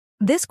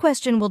This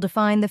question will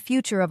define the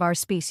future of our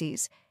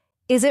species.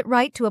 Is it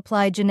right to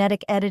apply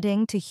genetic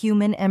editing to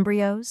human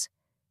embryos?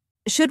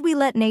 Should we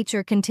let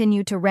nature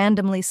continue to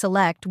randomly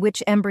select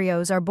which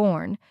embryos are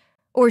born,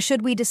 or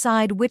should we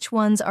decide which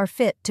ones are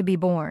fit to be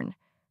born?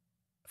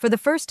 For the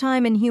first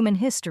time in human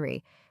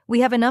history,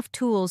 we have enough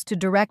tools to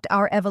direct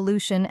our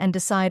evolution and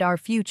decide our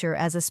future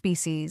as a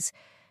species,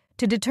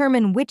 to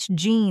determine which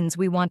genes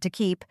we want to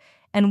keep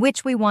and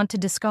which we want to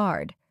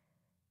discard.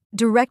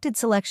 Directed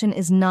selection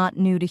is not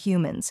new to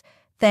humans.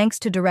 Thanks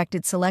to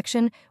directed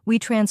selection, we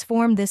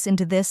transform this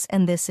into this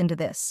and this into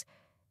this.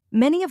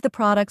 Many of the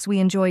products we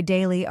enjoy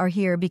daily are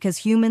here because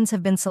humans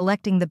have been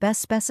selecting the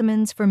best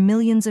specimens for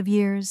millions of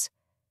years.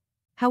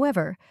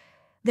 However,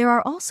 there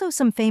are also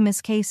some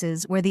famous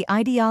cases where the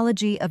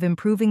ideology of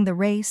improving the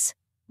race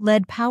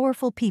led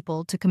powerful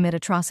people to commit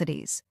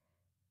atrocities.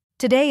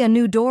 Today, a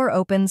new door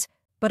opens,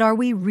 but are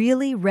we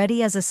really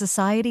ready as a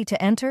society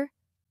to enter?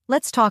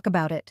 Let's talk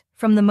about it,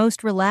 from the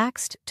most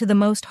relaxed to the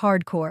most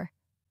hardcore.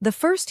 The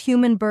first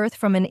human birth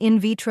from an in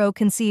vitro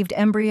conceived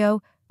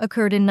embryo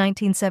occurred in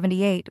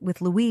 1978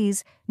 with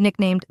Louise,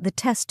 nicknamed the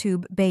test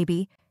tube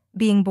baby,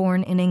 being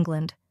born in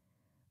England.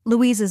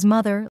 Louise's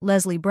mother,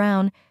 Leslie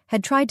Brown,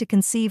 had tried to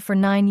conceive for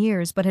 9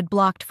 years but had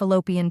blocked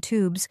fallopian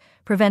tubes,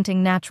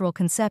 preventing natural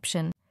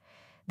conception.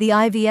 The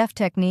IVF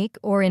technique,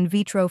 or in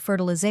vitro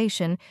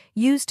fertilization,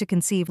 used to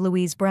conceive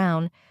Louise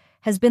Brown,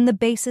 has been the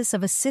basis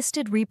of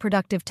assisted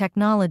reproductive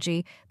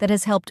technology that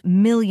has helped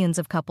millions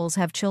of couples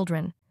have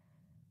children.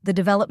 The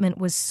development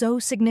was so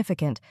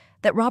significant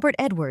that Robert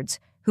Edwards,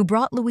 who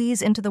brought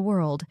Louise into the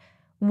world,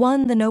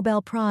 won the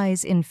Nobel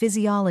Prize in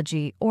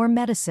Physiology or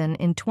Medicine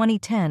in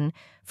 2010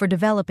 for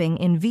developing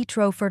in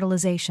vitro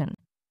fertilization.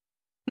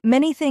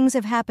 Many things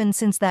have happened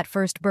since that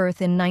first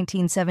birth in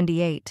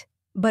 1978,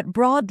 but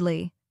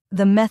broadly,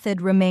 the method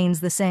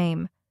remains the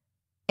same.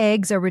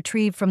 Eggs are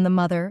retrieved from the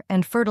mother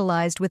and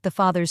fertilized with the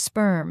father's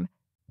sperm,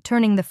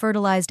 turning the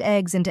fertilized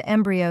eggs into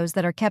embryos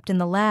that are kept in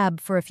the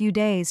lab for a few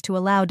days to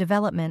allow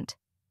development.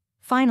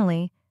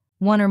 Finally,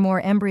 one or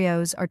more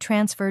embryos are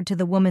transferred to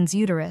the woman's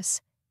uterus.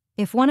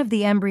 If one of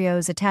the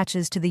embryos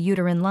attaches to the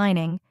uterine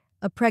lining,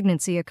 a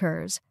pregnancy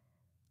occurs.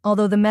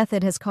 Although the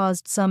method has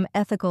caused some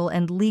ethical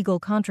and legal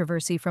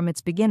controversy from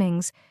its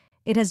beginnings,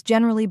 it has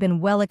generally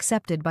been well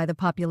accepted by the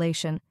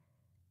population.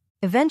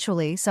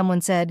 Eventually,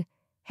 someone said,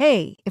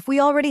 "Hey, if we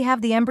already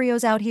have the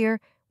embryos out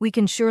here, we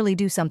can surely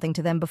do something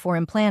to them before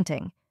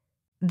implanting."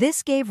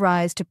 This gave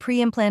rise to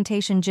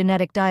pre-implantation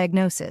genetic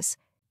diagnosis,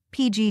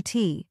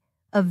 PGT,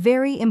 a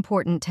very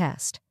important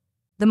test.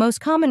 The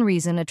most common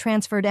reason a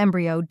transferred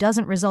embryo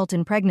doesn't result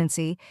in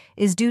pregnancy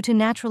is due to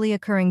naturally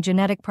occurring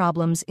genetic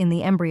problems in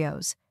the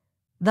embryos.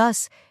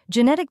 Thus,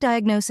 genetic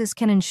diagnosis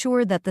can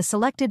ensure that the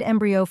selected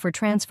embryo for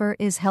transfer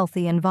is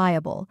healthy and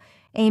viable,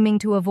 aiming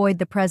to avoid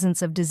the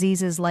presence of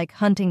diseases like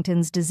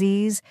Huntington's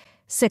disease,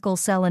 sickle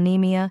cell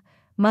anemia,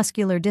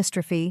 muscular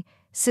dystrophy,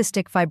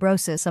 cystic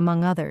fibrosis,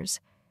 among others.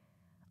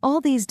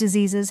 All these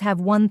diseases have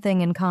one thing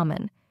in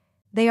common.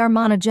 They are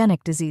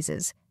monogenic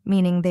diseases,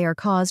 meaning they are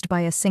caused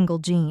by a single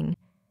gene.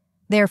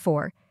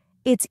 Therefore,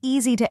 it's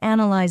easy to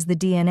analyze the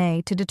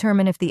DNA to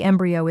determine if the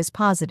embryo is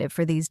positive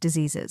for these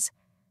diseases.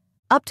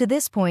 Up to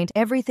this point,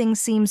 everything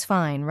seems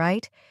fine,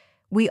 right?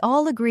 We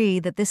all agree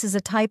that this is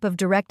a type of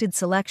directed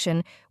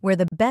selection where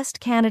the best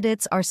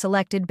candidates are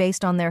selected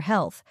based on their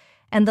health,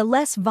 and the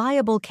less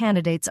viable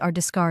candidates are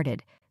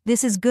discarded.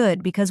 This is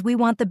good because we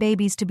want the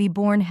babies to be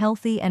born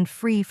healthy and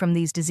free from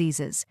these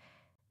diseases.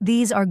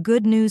 These are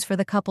good news for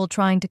the couple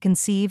trying to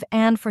conceive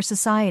and for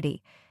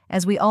society,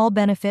 as we all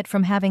benefit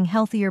from having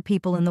healthier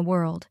people in the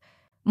world.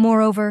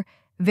 Moreover,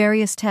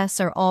 various tests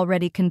are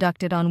already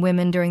conducted on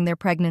women during their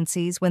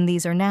pregnancies when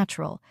these are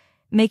natural,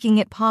 making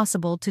it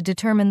possible to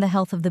determine the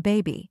health of the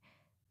baby.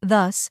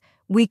 Thus,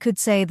 we could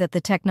say that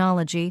the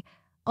technology,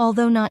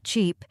 although not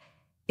cheap,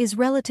 is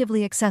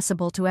relatively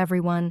accessible to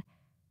everyone.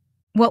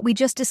 What we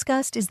just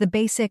discussed is the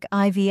basic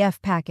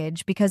IVF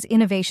package because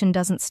innovation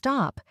doesn't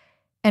stop.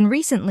 And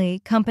recently,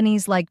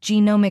 companies like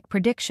Genomic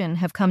Prediction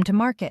have come to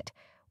market,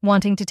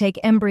 wanting to take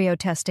embryo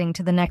testing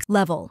to the next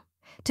level.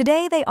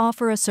 Today, they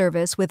offer a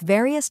service with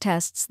various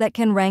tests that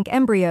can rank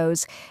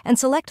embryos and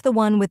select the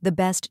one with the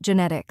best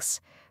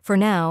genetics. For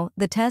now,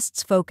 the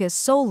tests focus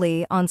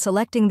solely on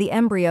selecting the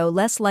embryo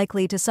less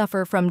likely to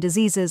suffer from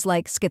diseases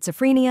like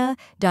schizophrenia,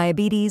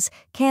 diabetes,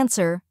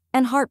 cancer,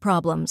 and heart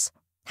problems.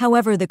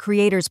 However, the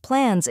creators'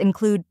 plans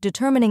include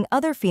determining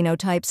other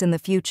phenotypes in the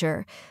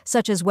future,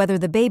 such as whether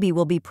the baby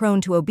will be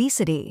prone to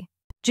obesity.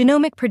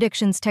 Genomic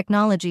Prediction's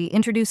technology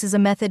introduces a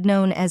method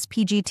known as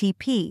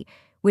PGTP,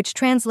 which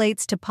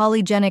translates to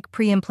polygenic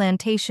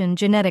pre-implantation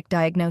genetic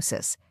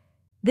diagnosis.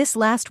 This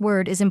last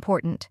word is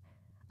important.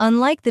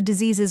 Unlike the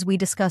diseases we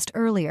discussed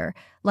earlier,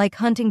 like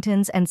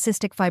Huntington's and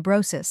cystic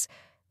fibrosis,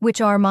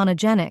 which are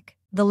monogenic,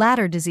 the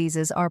latter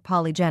diseases are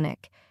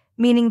polygenic,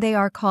 meaning they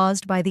are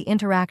caused by the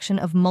interaction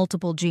of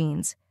multiple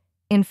genes.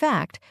 In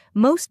fact,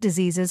 most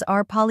diseases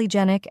are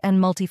polygenic and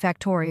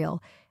multifactorial,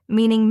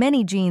 meaning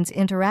many genes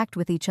interact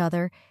with each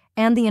other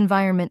and the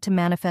environment to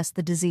manifest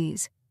the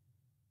disease.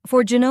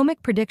 For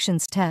Genomic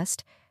Prediction's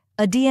test,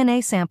 A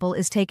DNA sample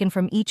is taken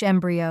from each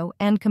embryo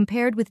and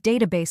compared with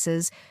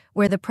databases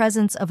where the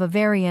presence of a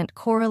variant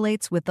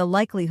correlates with the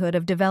likelihood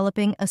of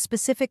developing a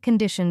specific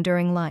condition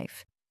during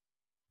life.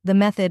 The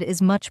method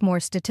is much more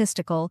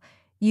statistical,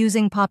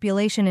 using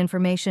population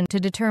information to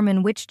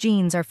determine which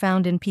genes are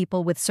found in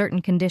people with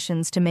certain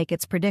conditions to make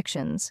its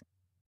predictions.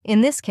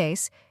 In this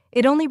case,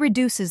 it only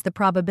reduces the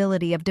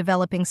probability of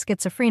developing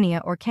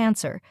schizophrenia or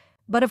cancer,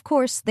 but of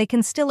course they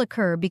can still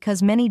occur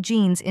because many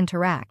genes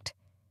interact.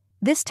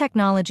 This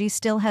technology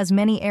still has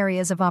many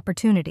areas of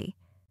opportunity.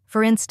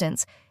 For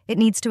instance, it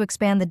needs to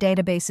expand the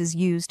databases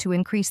used to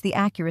increase the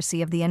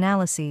accuracy of the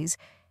analyses,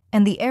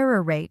 and the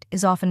error rate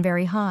is often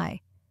very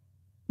high.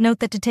 Note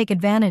that to take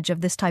advantage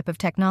of this type of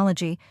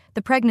technology,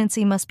 the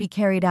pregnancy must be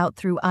carried out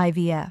through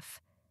IVF.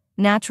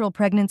 Natural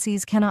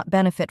pregnancies cannot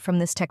benefit from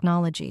this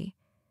technology.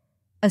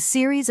 A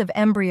series of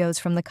embryos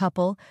from the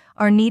couple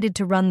are needed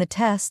to run the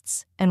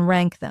tests and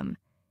rank them,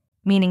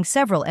 meaning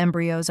several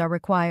embryos are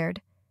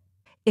required.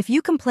 If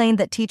you complained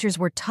that teachers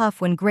were tough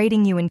when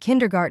grading you in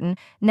kindergarten,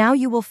 now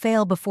you will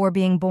fail before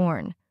being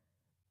born.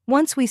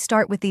 Once we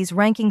start with these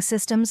ranking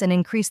systems and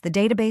increase the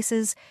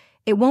databases,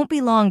 it won't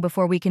be long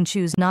before we can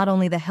choose not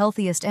only the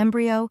healthiest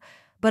embryo,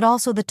 but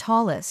also the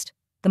tallest,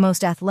 the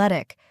most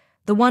athletic,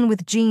 the one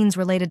with genes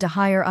related to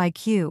higher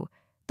IQ,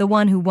 the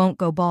one who won't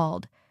go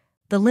bald.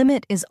 The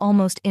limit is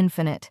almost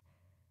infinite.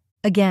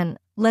 Again,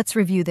 let's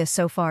review this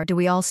so far. Do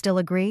we all still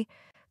agree?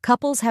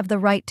 Couples have the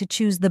right to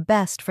choose the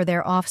best for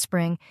their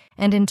offspring,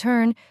 and in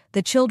turn,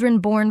 the children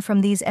born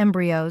from these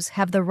embryos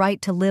have the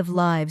right to live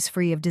lives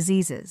free of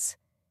diseases.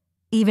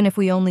 Even if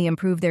we only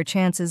improve their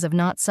chances of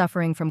not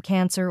suffering from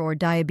cancer or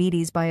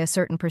diabetes by a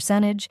certain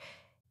percentage,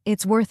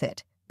 it's worth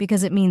it,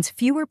 because it means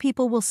fewer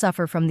people will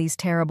suffer from these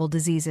terrible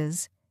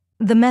diseases.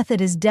 The method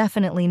is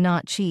definitely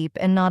not cheap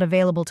and not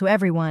available to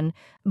everyone,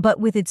 but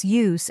with its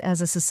use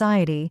as a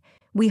society,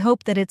 we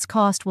hope that its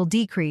cost will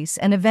decrease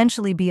and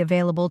eventually be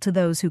available to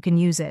those who can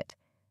use it.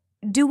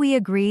 Do we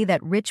agree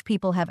that rich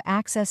people have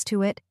access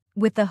to it,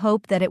 with the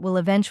hope that it will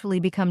eventually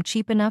become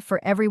cheap enough for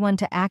everyone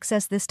to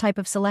access this type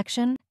of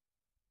selection?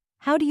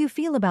 How do you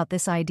feel about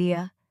this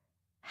idea?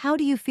 How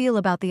do you feel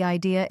about the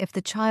idea if the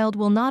child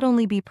will not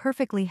only be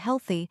perfectly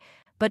healthy,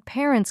 but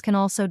parents can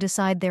also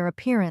decide their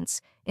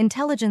appearance,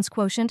 intelligence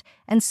quotient,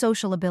 and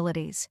social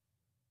abilities?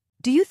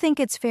 Do you think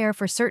it's fair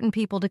for certain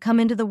people to come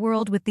into the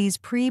world with these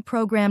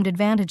pre-programmed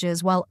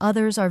advantages while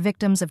others are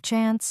victims of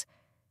chance?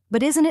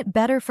 But isn't it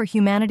better for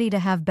humanity to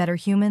have better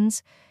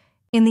humans?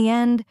 In the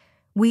end,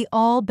 we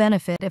all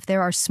benefit if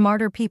there are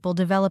smarter people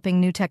developing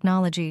new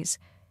technologies.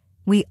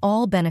 We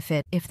all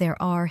benefit if there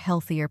are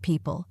healthier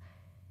people.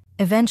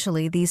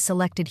 Eventually, these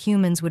selected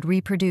humans would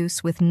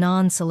reproduce with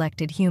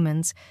non-selected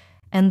humans,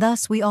 and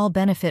thus we all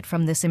benefit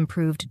from this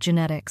improved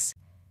genetics.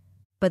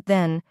 But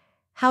then,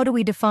 how do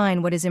we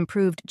define what is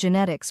improved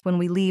genetics when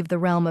we leave the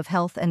realm of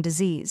health and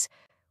disease?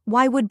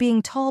 Why would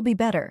being tall be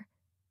better?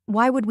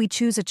 Why would we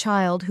choose a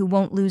child who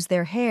won't lose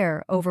their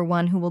hair over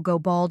one who will go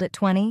bald at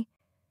 20?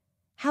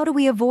 How do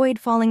we avoid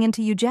falling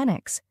into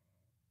eugenics?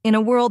 In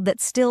a world that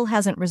still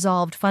hasn't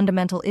resolved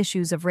fundamental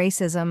issues of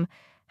racism,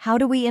 how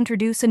do we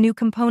introduce a new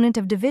component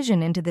of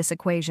division into this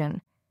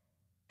equation?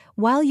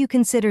 While you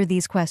consider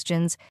these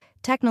questions,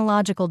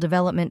 technological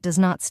development does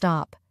not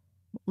stop.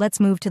 Let's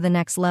move to the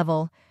next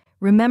level.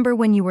 Remember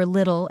when you were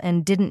little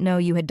and didn't know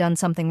you had done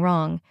something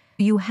wrong?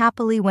 You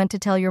happily went to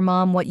tell your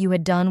mom what you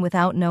had done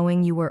without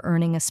knowing you were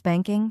earning a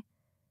spanking?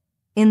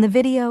 In the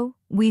video,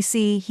 we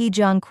see He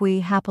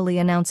Jiankui happily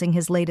announcing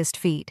his latest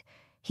feat.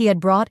 He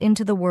had brought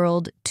into the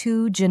world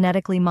 2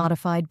 genetically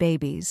modified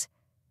babies.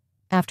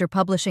 After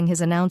publishing his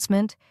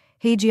announcement,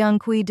 He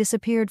Jiankui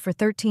disappeared for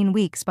 13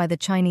 weeks by the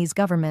Chinese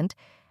government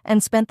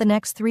and spent the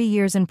next 3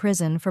 years in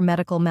prison for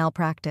medical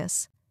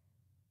malpractice.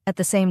 At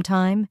the same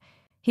time,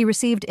 he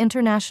received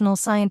international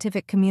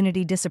scientific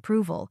community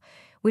disapproval,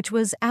 which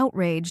was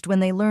outraged when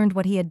they learned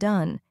what he had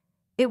done.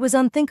 It was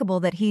unthinkable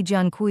that He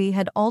Jiankui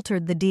had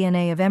altered the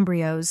DNA of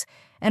embryos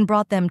and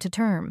brought them to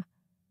term.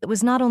 It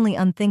was not only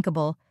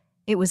unthinkable,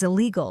 it was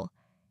illegal.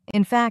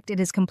 In fact, it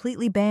is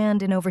completely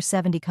banned in over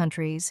 70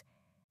 countries.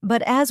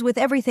 But as with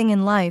everything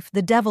in life,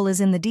 the devil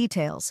is in the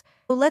details.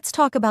 Well, let's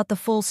talk about the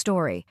full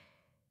story.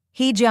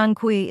 He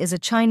Jiankui is a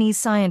Chinese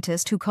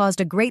scientist who caused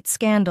a great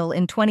scandal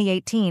in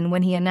 2018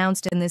 when he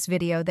announced in this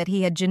video that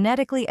he had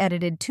genetically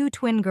edited 2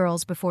 twin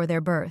girls before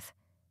their birth.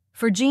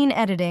 For gene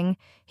editing,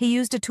 he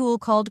used a tool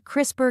called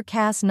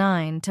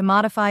CRISPR-Cas9 to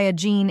modify a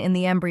gene in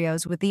the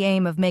embryos with the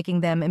aim of making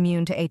them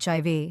immune to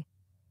HIV.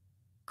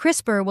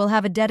 CRISPR will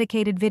have a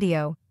dedicated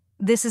video.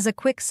 This is a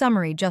quick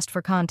summary just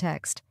for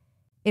context.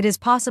 It is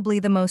possibly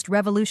the most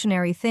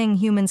revolutionary thing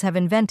humans have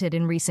invented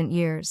in recent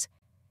years.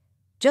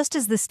 Just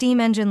as the steam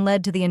engine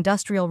led to the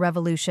Industrial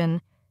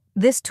Revolution,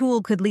 this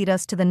tool could lead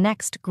us to the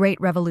next great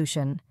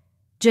revolution: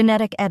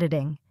 genetic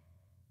editing.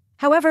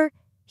 However,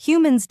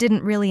 humans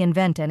didn't really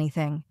invent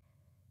anything.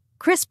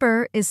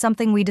 CRISPR is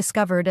something we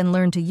discovered and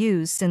learned to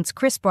use since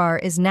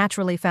CRISPR is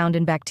naturally found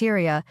in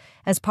bacteria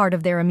as part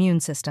of their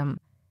immune system.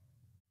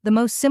 The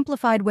most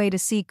simplified way to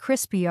see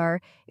CRISPR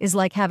is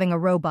like having a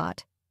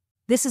robot.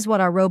 This is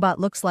what our robot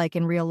looks like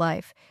in real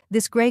life.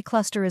 This gray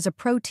cluster is a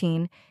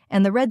protein,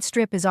 and the red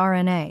strip is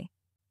RNA.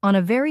 On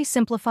a very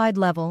simplified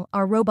level,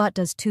 our robot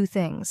does two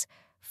things: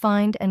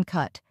 find and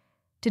cut.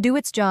 To do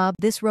its job,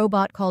 this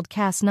robot called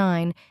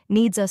Cas9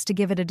 needs us to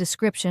give it a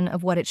description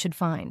of what it should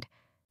find.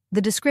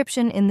 The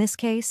description in this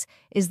case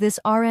is this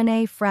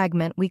RNA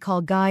fragment we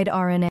call guide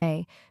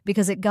RNA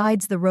because it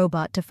guides the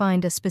robot to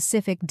find a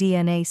specific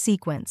DNA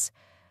sequence.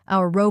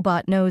 Our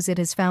robot knows it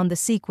has found the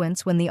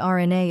sequence when the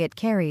RNA it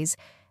carries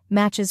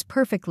matches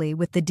perfectly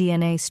with the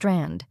DNA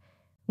strand.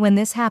 When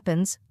this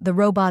happens, the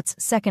robot's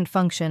second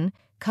function,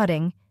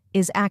 cutting,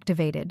 is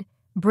activated,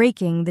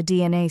 breaking the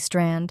DNA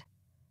strand.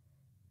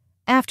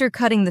 After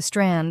cutting the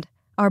strand,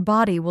 our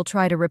body will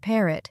try to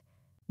repair it,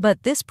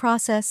 but this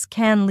process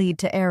can lead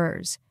to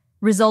errors,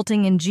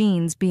 resulting in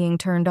genes being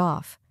turned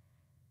off.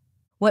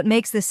 What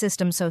makes this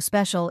system so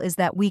special is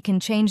that we can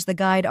change the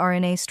guide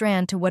RNA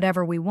strand to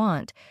whatever we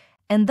want,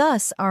 and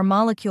thus our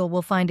molecule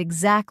will find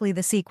exactly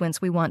the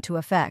sequence we want to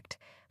affect.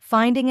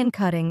 Finding and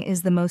cutting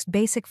is the most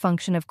basic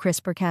function of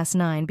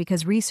CRISPR-Cas9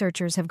 because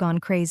researchers have gone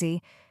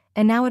crazy,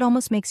 and now it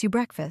almost makes you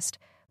breakfast,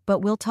 but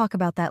we'll talk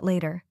about that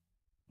later.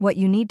 What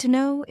you need to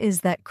know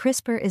is that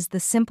CRISPR is the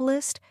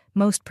simplest,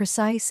 most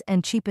precise,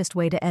 and cheapest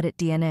way to edit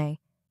DNA.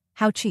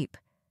 How cheap?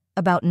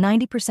 About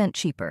 90%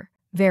 cheaper,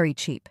 very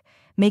cheap,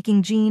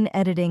 making gene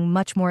editing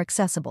much more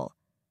accessible.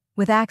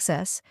 With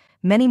access,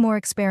 many more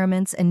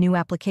experiments and new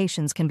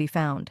applications can be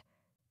found.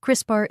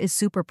 CRISPR is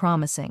super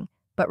promising,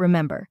 but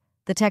remember,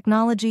 the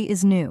technology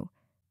is new.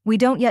 We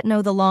don't yet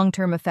know the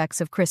long-term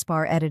effects of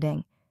CRISPR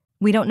editing.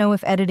 We don't know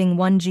if editing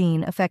one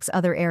gene affects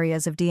other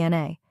areas of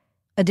DNA.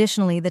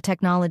 Additionally, the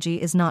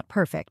technology is not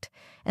perfect,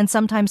 and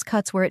sometimes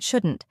cuts where it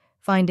shouldn't,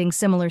 finding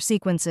similar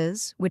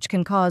sequences, which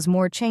can cause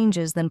more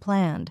changes than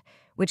planned,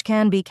 which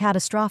can be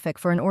catastrophic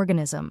for an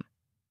organism.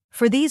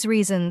 For these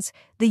reasons,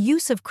 the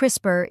use of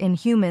CRISPR in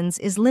humans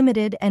is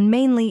limited and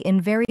mainly in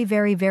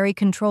very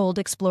controlled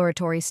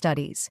exploratory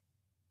studies.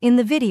 In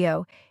the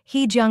video,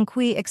 He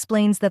Jiankui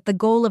explains that the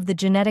goal of the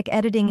genetic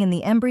editing in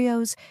the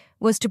embryos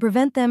was to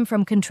prevent them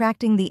from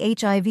contracting the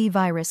HIV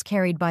virus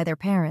carried by their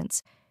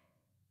parents.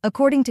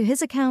 According to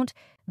his account,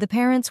 the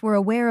parents were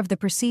aware of the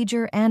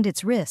procedure and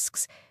its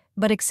risks,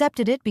 but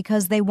accepted it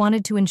because they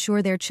wanted to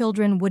ensure their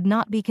children would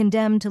not be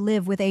condemned to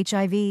live with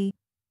HIV.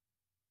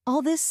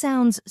 All this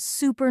sounds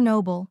super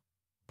noble.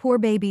 Poor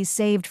babies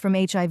saved from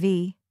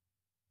HIV.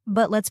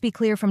 But let's be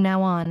clear from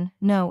now on,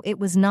 no, it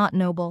was not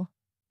noble.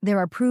 There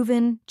are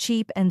proven,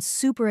 cheap, and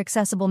super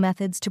accessible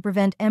methods to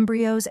prevent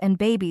embryos and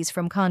babies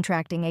from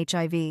contracting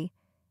HIV.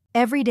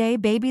 Every day,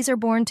 babies are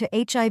born to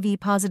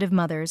HIV-positive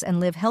mothers and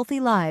live healthy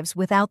lives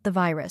without the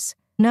virus.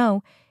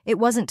 No, it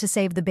wasn't to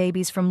save the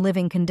babies from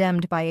living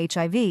condemned by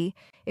HIV,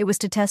 it was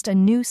to test a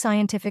new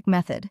scientific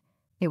method.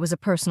 It was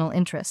a personal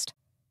interest.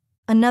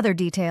 Another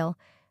detail,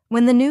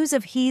 when the news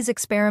of He's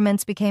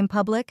experiments became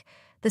public,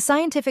 the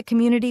scientific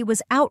community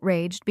was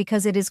outraged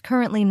because it is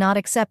currently not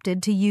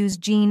accepted to use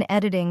gene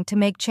editing to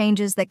make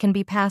changes that can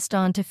be passed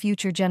on to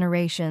future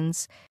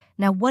generations.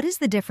 Now, what is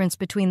the difference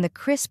between the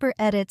CRISPR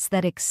edits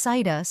that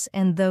excite us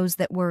and those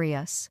that worry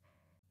us?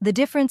 The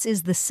difference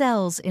is the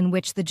cells in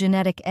which the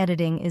genetic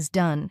editing is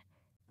done.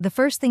 The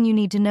first thing you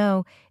need to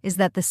know is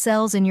that the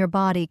cells in your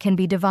body can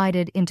be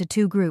divided into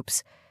two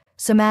groups: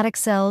 somatic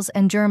cells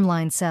and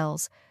germline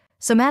cells.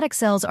 Somatic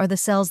cells are the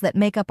cells that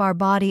make up our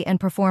body and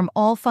perform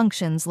all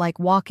functions like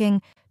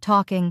walking,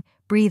 talking,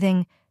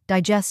 breathing,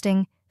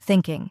 digesting,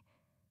 thinking.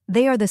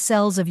 They are the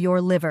cells of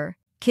your liver,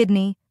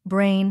 kidney,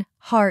 brain,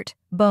 heart,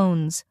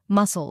 bones,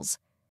 muscles.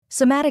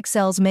 Somatic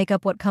cells make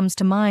up what comes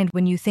to mind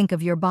when you think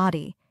of your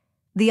body.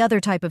 The other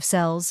type of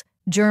cells,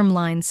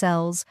 germline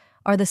cells,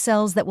 are the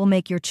cells that will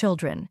make your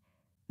children.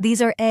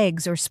 These are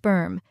eggs or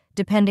sperm,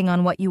 depending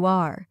on what you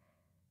are.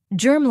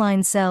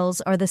 Germline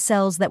cells are the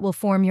cells that will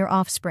form your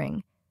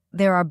offspring.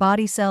 There are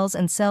body cells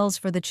and cells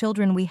for the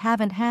children we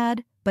haven't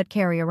had but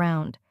carry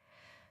around.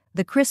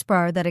 The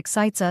CRISPR that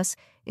excites us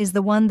is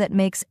the one that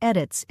makes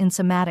edits in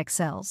somatic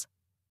cells.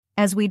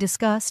 As we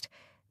discussed,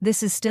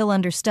 this is still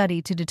under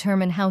study to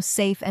determine how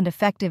safe and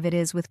effective it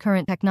is with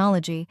current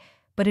technology,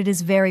 but it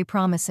is very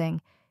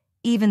promising.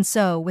 Even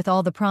so, with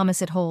all the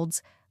promise it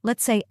holds,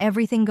 let's say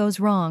everything goes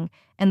wrong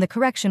and the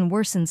correction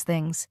worsens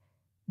things.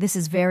 This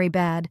is very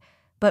bad,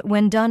 but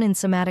when done in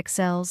somatic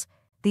cells,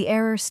 the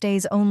error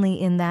stays only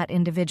in that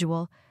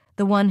individual,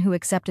 the one who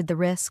accepted the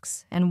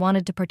risks and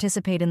wanted to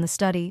participate in the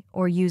study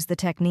or use the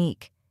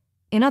technique.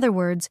 In other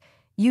words,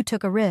 you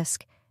took a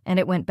risk, and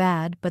it went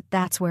bad, but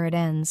that's where it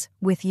ends,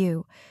 with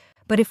you.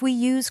 But if we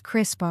use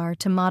CRISPR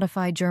to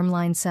modify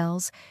germline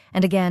cells,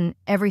 and again,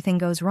 everything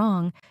goes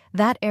wrong,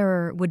 that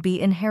error would be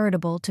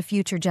inheritable to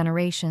future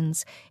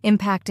generations,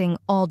 impacting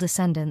all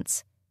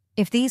descendants.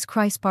 If these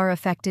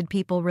CRISPR-affected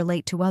people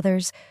relate to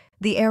others,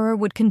 the error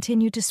would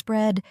continue to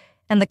spread,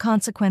 and the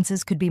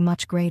consequences could be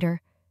much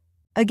greater.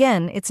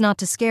 Again, it's not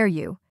to scare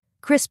you.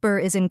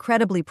 CRISPR is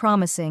incredibly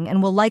promising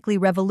and will likely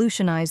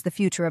revolutionize the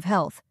future of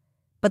health.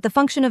 But the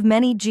function of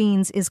many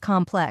genes is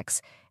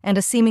complex, and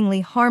a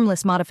seemingly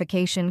harmless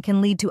modification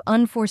can lead to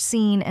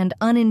unforeseen and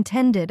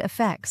unintended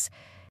effects.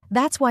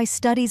 That's why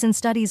studies and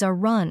studies are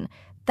run,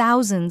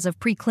 thousands of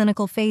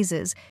preclinical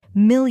phases,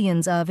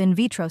 millions of in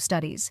vitro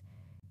studies.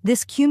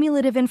 This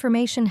cumulative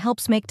information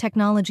helps make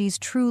technologies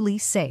truly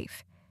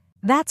safe.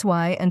 That's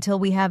why, until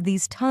we have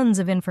these tons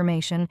of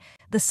information,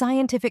 the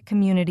scientific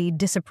community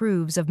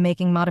disapproves of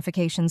making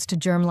modifications to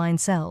germline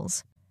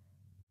cells.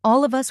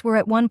 All of us were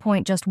at one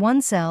point just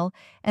one cell,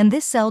 and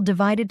this cell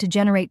divided to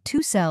generate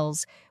 2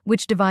 cells,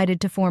 which divided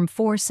to form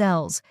 4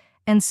 cells,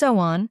 and so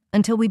on,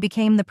 until we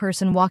became the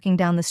person walking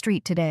down the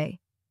street today.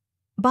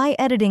 By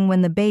editing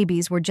when the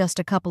babies were just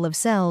a couple of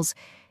cells,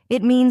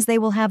 it means they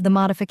will have the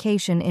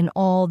modification in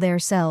all their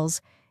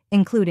cells,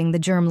 including the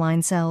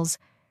germline cells.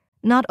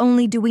 Not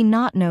only do we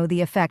not know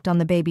the effect on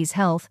the baby's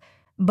health,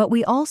 but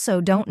we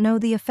also don't know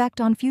the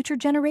effect on future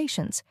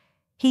generations.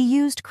 He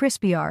used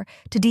CRISPR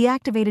to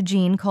deactivate a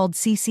gene called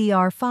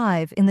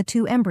CCR5 in the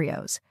 2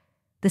 embryos.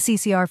 The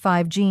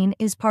CCR5 gene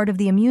is part of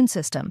the immune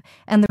system,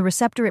 and the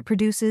receptor it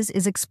produces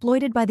is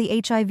exploited by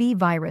the HIV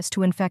virus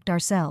to infect our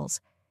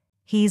cells.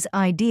 His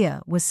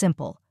idea was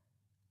simple.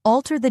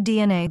 Alter the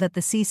DNA that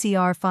the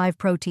CCR5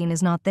 protein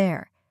is not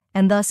there,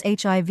 and thus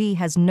HIV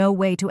has no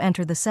way to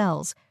enter the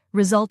cells,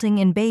 resulting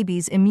in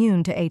babies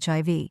immune to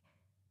HIV.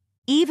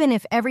 Even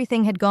if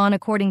everything had gone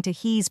according to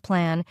his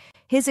plan,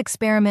 his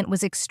experiment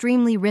was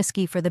extremely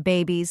risky for the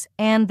babies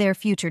and their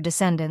future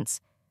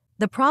descendants.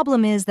 The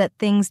problem is that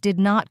things did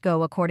not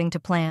go according to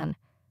plan.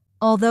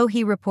 Although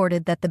he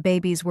reported that the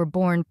babies were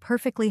born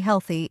perfectly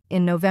healthy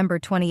in November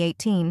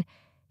 2018,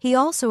 he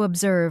also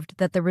observed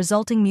that the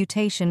resulting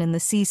mutation in the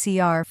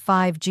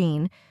CCR5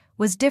 gene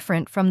was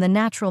different from the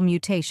natural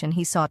mutation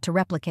he sought to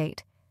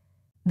replicate.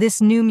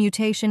 This new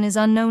mutation is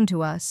unknown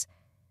to us.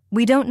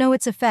 We don't know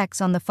its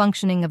effects on the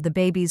functioning of the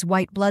baby's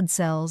white blood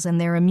cells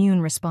and their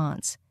immune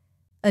response.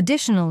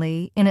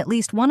 Additionally, in at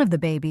least one of the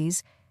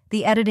babies,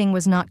 the editing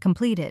was not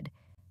completed,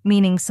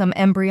 meaning some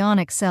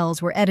embryonic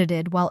cells were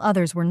edited while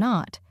others were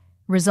not,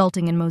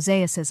 resulting in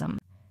mosaicism.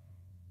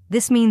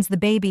 This means the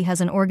baby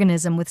has an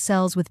organism with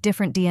cells with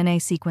different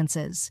DNA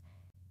sequences.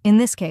 In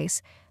this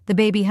case, the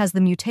baby has the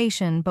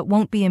mutation but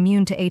won't be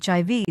immune to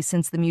HIV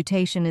since the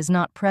mutation is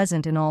not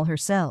present in all her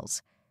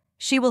cells.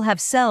 She will have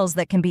cells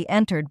that can be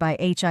entered by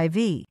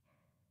HIV.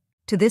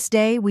 To this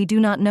day, we do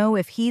not know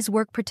if his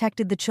work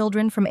protected the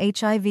children from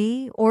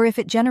HIV or if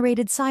it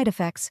generated side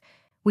effects.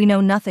 We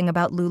know nothing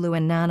about Lulu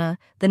and Nana,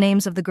 the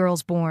names of the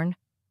girls born.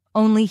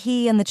 Only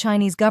he and the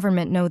Chinese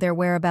government know their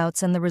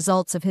whereabouts and the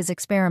results of his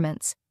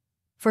experiments.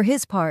 For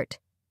his part,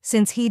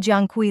 since He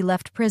Jiankui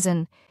left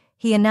prison,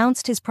 he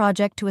announced his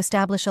project to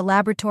establish a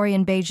laboratory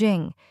in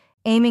Beijing,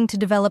 aiming to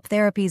develop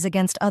therapies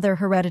against other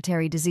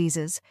hereditary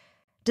diseases.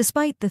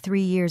 Despite the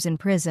 3 years in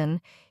prison,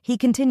 he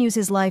continues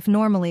his life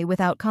normally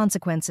without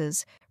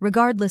consequences,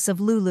 regardless of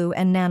Lulu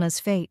and Nana's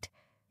fate.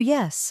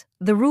 Yes,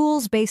 the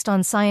rules based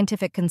on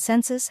scientific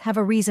consensus have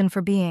a reason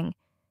for being.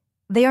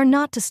 They are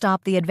not to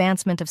stop the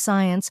advancement of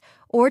science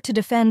or to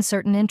defend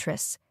certain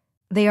interests.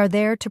 They are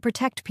there to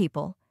protect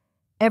people.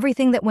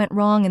 Everything that went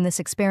wrong in this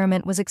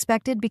experiment was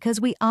expected because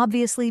we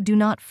obviously do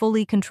not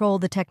fully control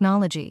the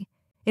technology.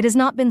 It has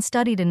not been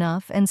studied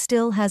enough and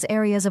still has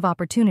areas of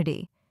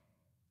opportunity.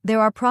 There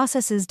are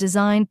processes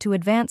designed to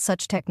advance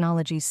such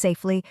technologies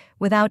safely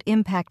without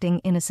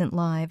impacting innocent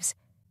lives.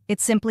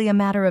 It's simply a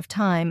matter of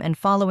time and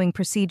following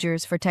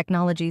procedures for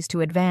technologies to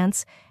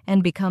advance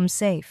and become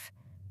safe.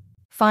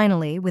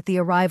 Finally, with the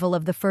arrival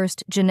of the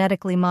first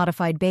genetically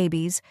modified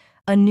babies,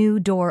 a new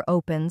door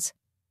opens.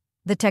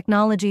 The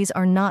technologies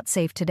are not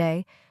safe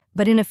today,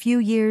 but in a few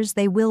years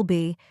they will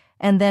be,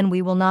 and then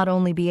we will not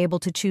only be able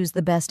to choose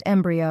the best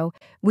embryo,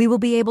 we will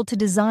be able to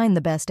design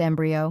the best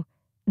embryo.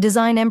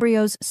 Design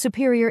embryos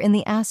superior in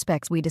the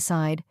aspects we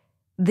decide.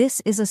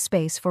 This is a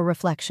space for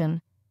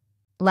reflection.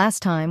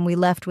 Last time, we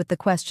left with the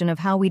question of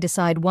how we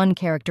decide one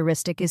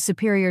characteristic is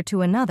superior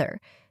to another,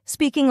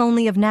 speaking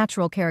only of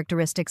natural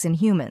characteristics in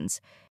humans.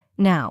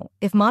 Now,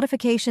 if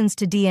modifications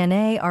to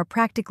DNA are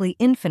practically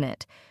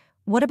infinite,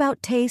 what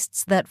about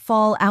tastes that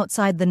fall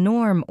outside the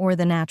norm or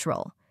the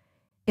natural?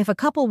 If a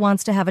couple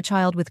wants to have a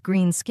child with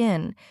green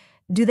skin,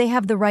 do they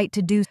have the right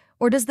to do,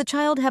 or does the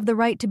child have the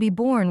right to be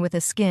born with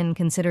a skin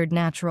considered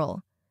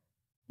natural?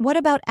 What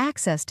about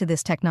access to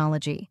this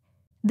technology?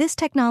 This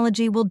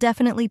technology will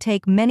definitely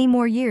take many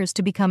more years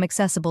to become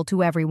accessible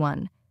to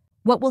everyone.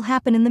 What will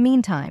happen in the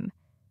meantime?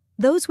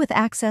 Those with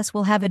access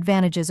will have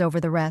advantages over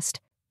the rest: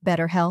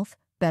 better health,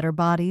 better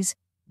bodies,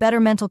 better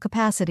mental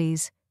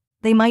capacities.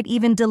 They might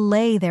even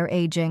delay their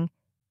aging.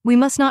 We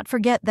must not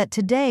forget that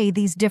today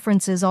these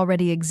differences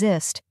already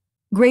exist.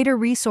 Greater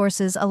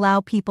resources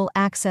allow people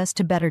access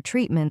to better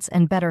treatments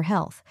and better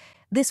health.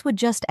 This would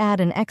just add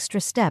an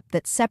extra step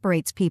that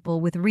separates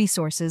people with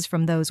resources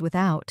from those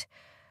without.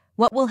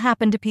 What will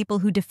happen to people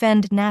who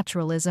defend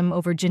naturalism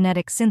over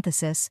genetic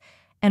synthesis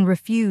and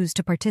refuse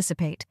to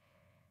participate?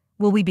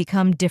 Will we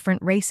become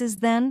different races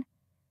then?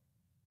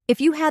 If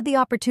you had the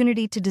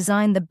opportunity to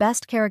design the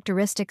best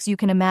characteristics you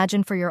can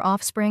imagine for your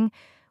offspring,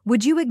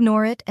 Would you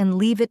ignore it and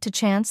leave it to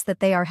chance that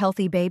they are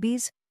healthy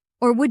babies?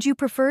 Or would you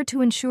prefer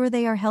to ensure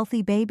they are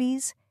healthy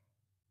babies?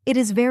 It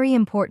is very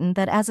important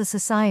that as a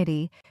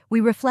society, we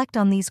reflect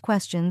on these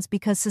questions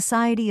because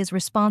society is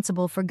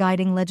responsible for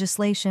guiding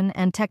legislation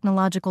and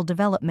technological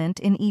development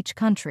in each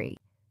country.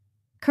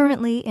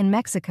 Currently, in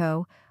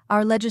Mexico,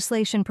 our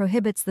legislation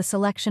prohibits the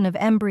selection of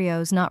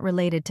embryos not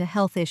related to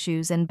health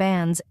issues and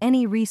bans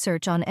any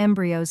research on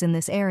embryos in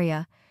this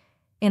area.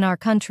 In our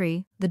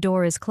country, the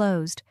door is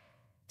closed.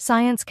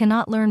 Science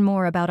cannot learn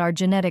more about our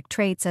genetic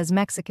traits as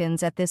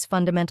Mexicans at this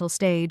fundamental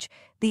stage,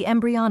 the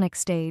embryonic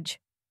stage.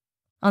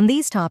 On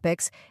these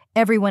topics,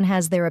 everyone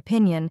has their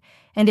opinion,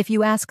 and if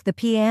you ask the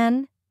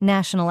PAN,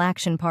 National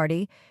Action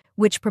Party,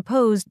 which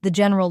proposed the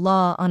General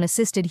Law on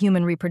Assisted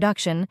Human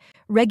Reproduction,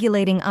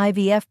 regulating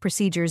IVF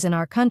procedures in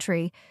our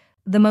country,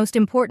 the most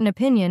important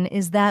opinion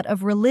is that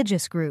of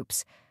religious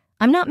groups.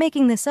 I'm not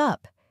making this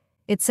up.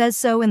 It says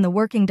so in the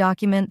working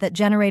document that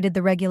generated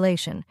the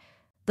regulation.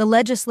 The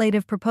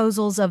legislative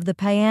proposals of the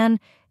PAN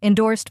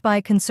endorsed by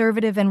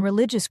conservative and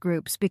religious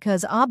groups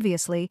because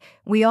obviously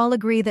we all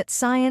agree that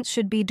science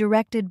should be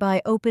directed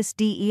by Opus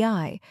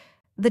Dei.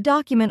 The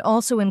document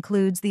also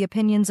includes the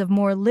opinions of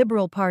more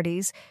liberal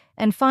parties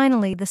and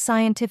finally the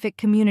scientific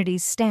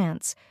community's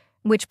stance,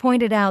 which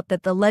pointed out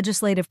that the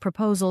legislative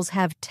proposals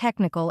have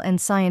technical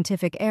and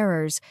scientific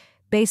errors,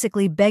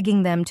 basically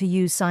begging them to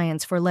use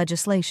science for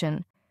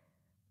legislation.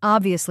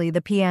 Obviously,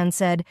 the PAN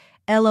said,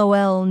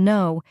 LOL,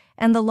 no,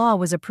 and the law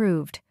was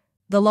approved.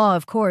 The law,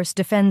 of course,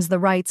 defends the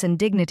rights and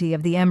dignity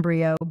of the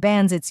embryo,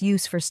 bans its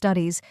use for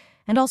studies,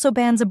 and also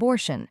bans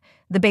abortion,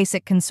 the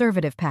basic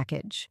conservative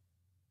package.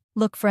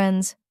 Look,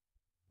 friends,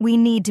 we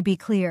need to be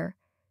clear.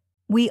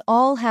 We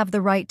all have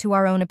the right to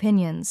our own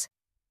opinions.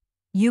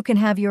 You can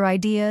have your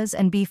ideas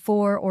and be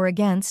for or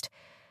against,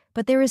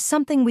 but there is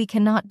something we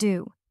cannot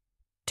do.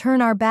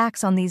 Turn our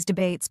backs on these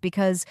debates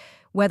because,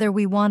 whether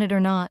we want it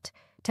or not,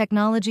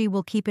 technology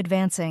will keep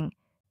advancing.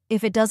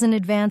 If it doesn't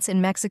advance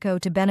in Mexico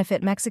to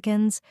benefit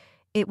Mexicans,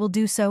 it will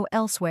do so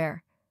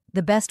elsewhere.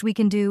 The best we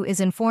can do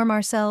is inform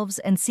ourselves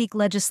and seek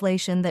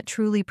legislation that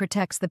truly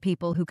protects the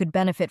people who could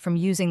benefit from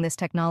using this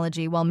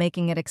technology while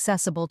making it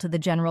accessible to the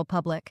general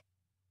public.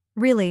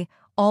 Really,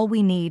 all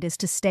we need is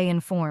to stay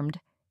informed.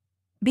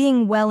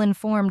 Being well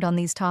informed on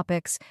these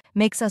topics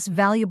makes us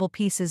valuable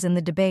pieces in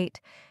the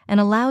debate and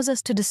allows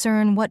us to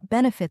discern what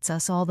benefits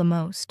us all the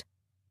most.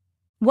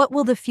 What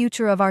will the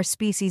future of our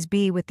species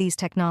be with these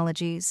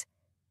technologies?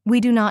 We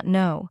do not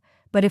know,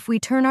 but if we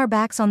turn our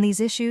backs on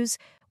these issues,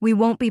 we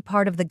won't be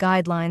part of the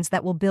guidelines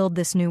that will build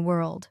this new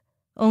world.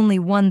 Only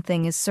one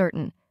thing is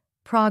certain: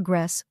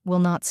 progress will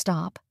not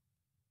stop.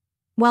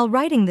 While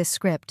writing this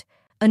script,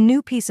 a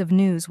new piece of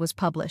news was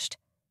published.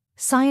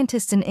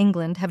 Scientists in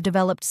England have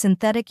developed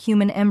synthetic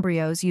human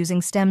embryos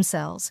using stem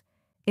cells.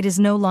 It is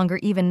no longer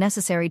even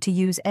necessary to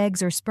use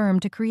eggs or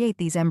sperm to create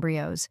these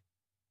embryos.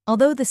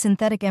 Although the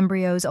synthetic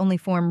embryos only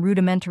form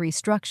rudimentary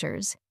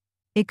structures,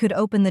 it could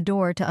open the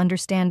door to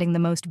understanding the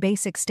most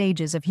basic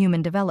stages of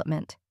human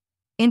development.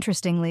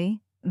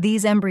 Interestingly,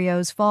 these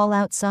embryos fall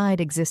outside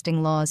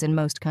existing laws in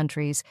most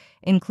countries,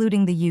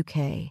 including the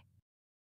UK.